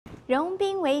融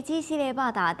冰危机系列报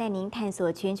道带您探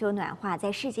索全球暖化在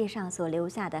世界上所留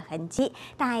下的痕迹。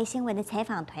大爱新闻的采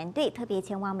访团队特别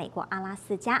前往美国阿拉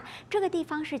斯加，这个地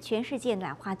方是全世界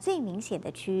暖化最明显的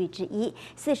区域之一。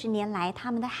40年来，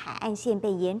他们的海岸线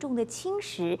被严重的侵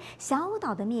蚀，小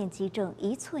岛的面积正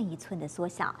一寸一寸的缩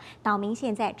小。岛民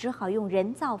现在只好用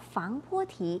人造防波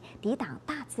堤抵挡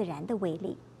大自然的威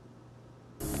力。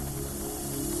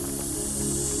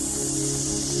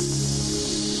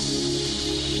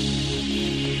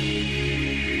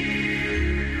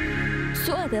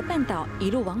 索尔德半岛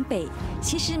一路往北，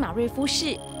其实马瑞夫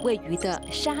市位于的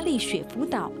沙利雪夫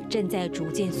岛正在逐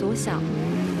渐缩小。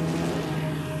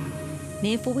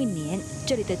年复一年，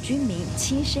这里的居民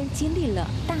亲身经历了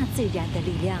大自然的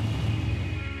力量。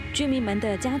居民们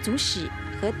的家族史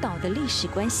和岛的历史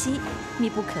关系密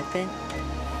不可分。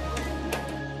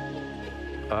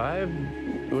 I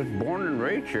was born and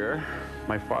raised here.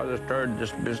 My father started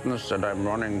this business that I'm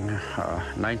running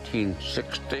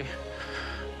 1960.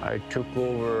 I took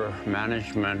over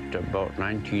management about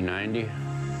 1990.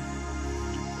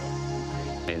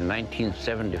 In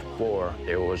 1974,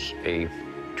 there was a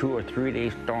 2 or 3 day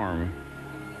storm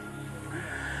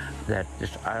that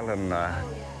this island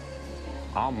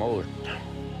almost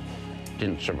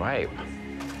didn't survive.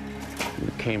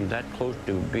 It came that close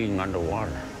to being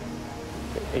underwater.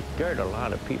 It scared a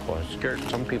lot of people. It scared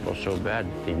some people so bad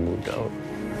they moved out.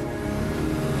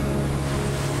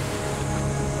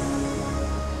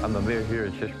 I'm the mayor here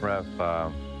at Shishmaref.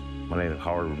 My name is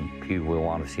Howard P.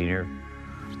 Wilwana Sr.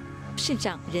 市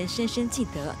长仍深深记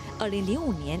得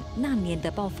2005年那年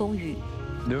的暴风雨。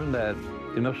 During that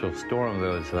initial storm,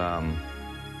 there was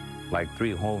like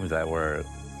 3 homes that we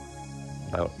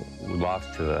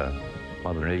lost to the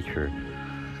Mother Nature.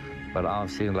 But I'm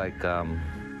seeing like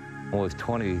almost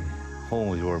 20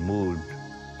 homes were moved.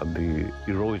 The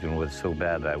erosion was so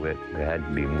bad that they had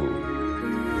to be moved.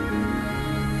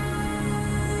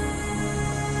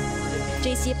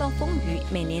 这些暴风雨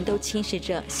每年都侵蚀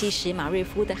着西什马瑞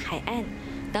夫的海岸，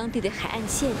当地的海岸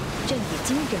线正以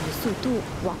惊人的速度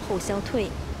往后消退。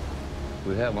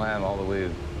 We have land all the way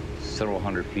several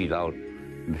hundred feet out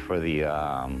before the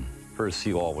first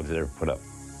seawall was ever put up.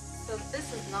 So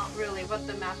this is not really what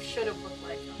the map should have looked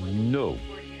like. No.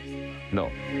 No.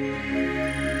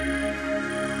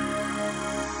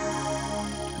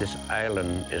 This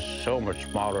island is so much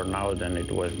smaller now than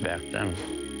it was back then.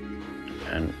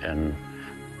 And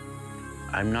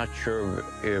I'm not sure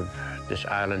if this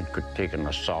island could take an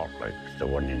assault like the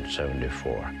one in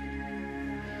 '74.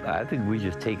 I think we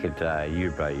just take it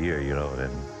year by year, you know,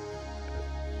 and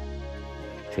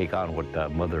take on what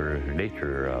Mother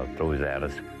Nature throws at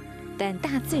us. 但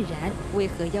大自然为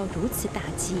何要如此打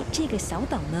击这个小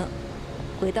岛呢？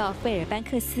回到费尔班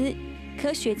克斯，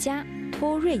科学家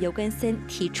托瑞尤根森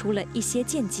提出了一些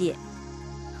见解。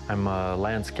 I'm a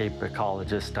landscape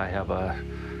ecologist. I have a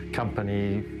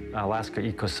company, Alaska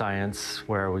Ecoscience,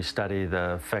 where we study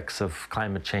the effects of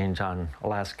climate change on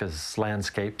Alaska's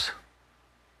landscapes.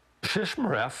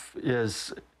 Shishmaref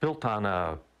is built on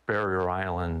a barrier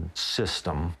island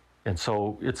system, and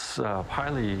so it's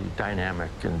highly dynamic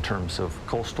in terms of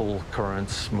coastal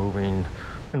currents moving,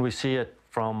 and we see it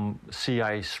from sea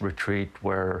ice retreat,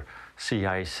 where sea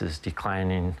ice is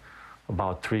declining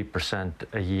about 3%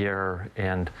 a year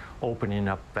and opening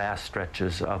up vast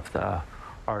stretches of the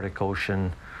Arctic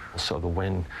Ocean. So the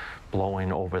wind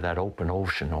blowing over that open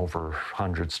ocean over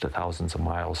hundreds to thousands of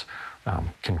miles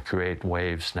can create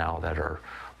waves now that are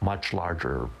much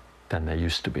larger than they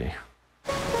used to be.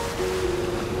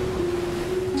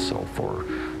 So for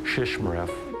Shishmaref,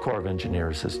 Corps of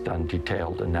Engineers has done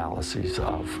detailed analyses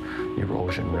of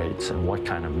erosion rates and what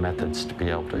kind of methods to be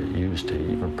able to use to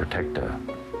even protect a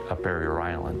barrier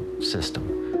island system.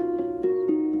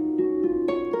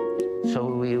 So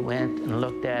we went and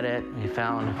looked at it. We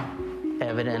found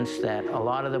evidence that a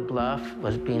lot of the bluff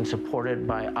was being supported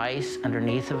by ice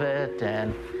underneath of it,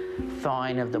 and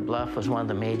thawing of the bluff was one of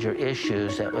the major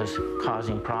issues that was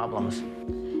causing problems.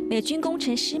 美军工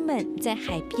程师们在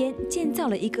海边建造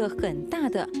了一个很大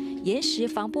的岩石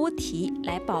防波堤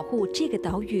来保护这个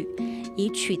岛屿，以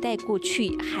取代过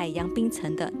去海洋冰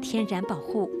层的天然保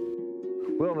护。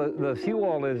 Well, the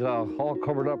seawall is all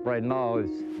covered up right now. It's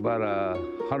about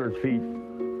 100 feet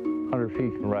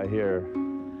from right here.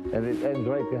 And it ends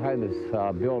right behind this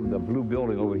building, the blue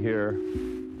building over here,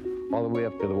 all the way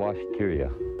up to the washateria.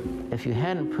 If you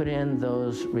hadn't put in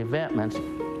those revetments,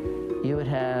 you would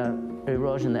have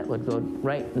erosion that would go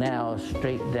right now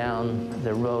straight down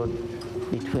the road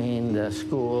between the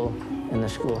school and the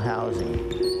school housing.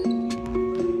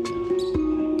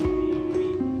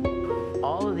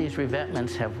 All of these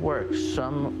revetments have worked.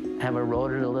 Some have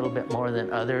eroded a little bit more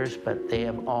than others, but they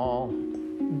have all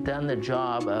done the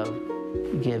job of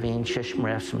giving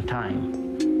Shishmaref some time.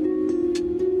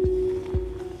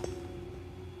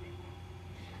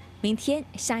 明天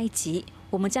下一集，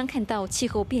我们将看到气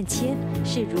候变迁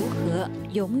是如何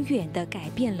永远地改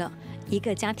变了一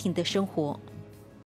个家庭的生活。